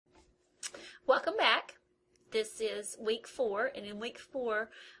Welcome back. This is week 4, and in week 4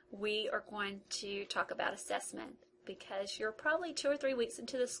 we are going to talk about assessment because you're probably 2 or 3 weeks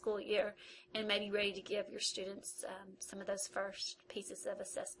into the school year and maybe ready to give your students some of those first pieces of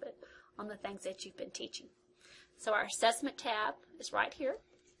assessment on the things that you've been teaching. So our assessment tab is right here.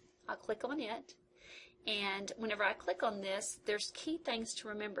 I'll click on it, and whenever I click on this, there's key things to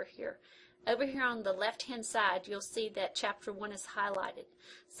remember here. Over here on the left-hand side, you'll see that Chapter 1 is highlighted.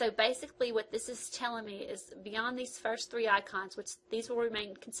 So basically what this is telling me is beyond these first 3 icons, which these will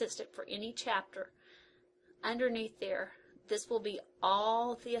remain consistent for any chapter, underneath there, this will be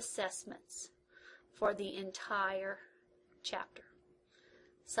all the assessments for the entire chapter.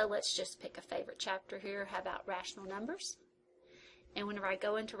 So let's just pick a favorite chapter here. How about rational numbers? And whenever I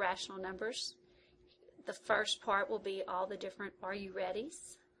go into rational numbers, the first part will be all the different Are You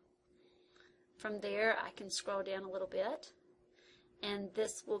Readies? From there, I can scroll down a little bit, and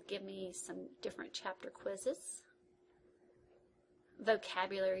this will give me some different chapter quizzes,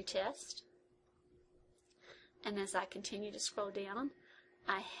 vocabulary test, and as I continue to scroll down,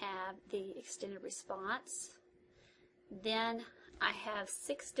 I have the extended response. Then I have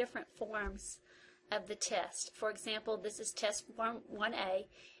 6 different forms of the test. For example, this is test form 1A,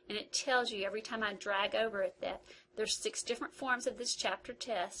 and it tells you every time I drag over it that there's 6 different forms of this chapter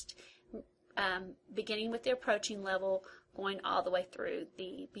test, beginning with the approaching level, going all the way through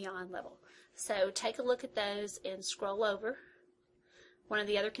the beyond level. So take a look at those and scroll over. One of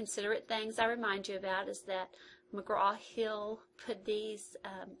the other considerate things I remind you about is that McGraw-Hill put these,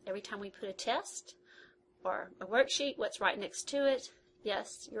 every time we put a test or a worksheet, what's right next to it?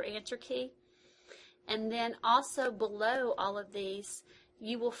 Yes, your answer key. And then also below all of these,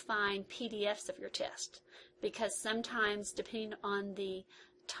 you will find PDFs of your test, because sometimes depending on the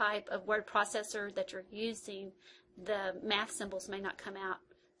type of word processor that you're using, the math symbols may not come out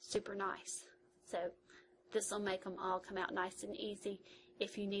super nice. So this will make them all come out nice and easy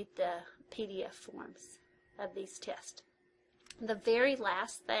if you need the PDF forms of these tests. The very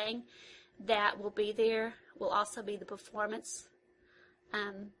last thing that will be there will also be the performance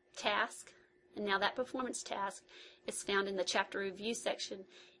task. And now that performance task is found in the chapter review section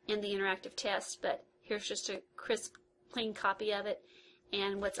in the interactive test, but here's just a crisp, clean copy of it.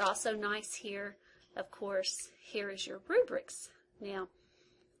 And what's also nice here, of course, here is your rubrics. Now,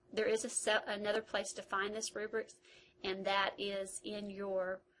 there is another place to find this rubrics, and that is in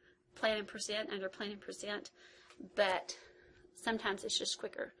your Plan and Present, under Plan and Present, but sometimes it's just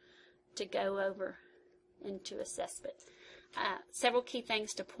quicker to go over into assessment. Several key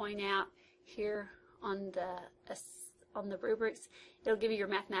things to point out here on the rubrics. It'll give you your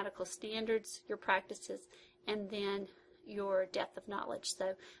mathematical standards, your practices, and then your depth of knowledge.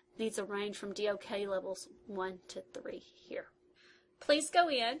 So these will range from DOK levels 1 to 3 here. Please go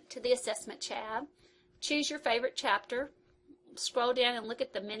in to the assessment tab, choose your favorite chapter, scroll down and look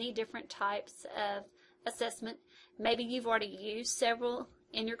at the many different types of assessment. Maybe you've already used several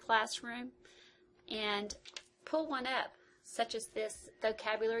in your classroom, and pull one up, such as this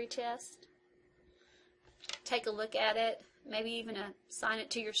vocabulary test. Take a look at it. Maybe even assign it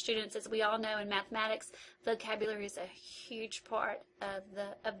to your students. As we all know, in mathematics, vocabulary is a huge part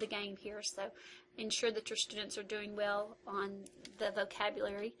of the game here. So ensure that your students are doing well on the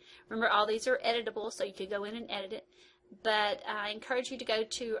vocabulary. Remember, all these are editable, so you could go in and edit it. But I encourage you to go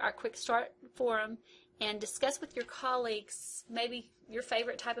to our Quick Start forum and discuss with your colleagues maybe your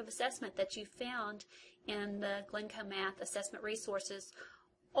favorite type of assessment that you found in the Glencoe Math assessment resources,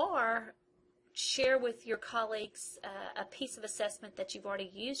 or share with your colleagues a piece of assessment that you've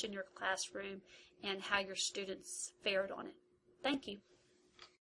already used in your classroom and how your students fared on it. Thank you.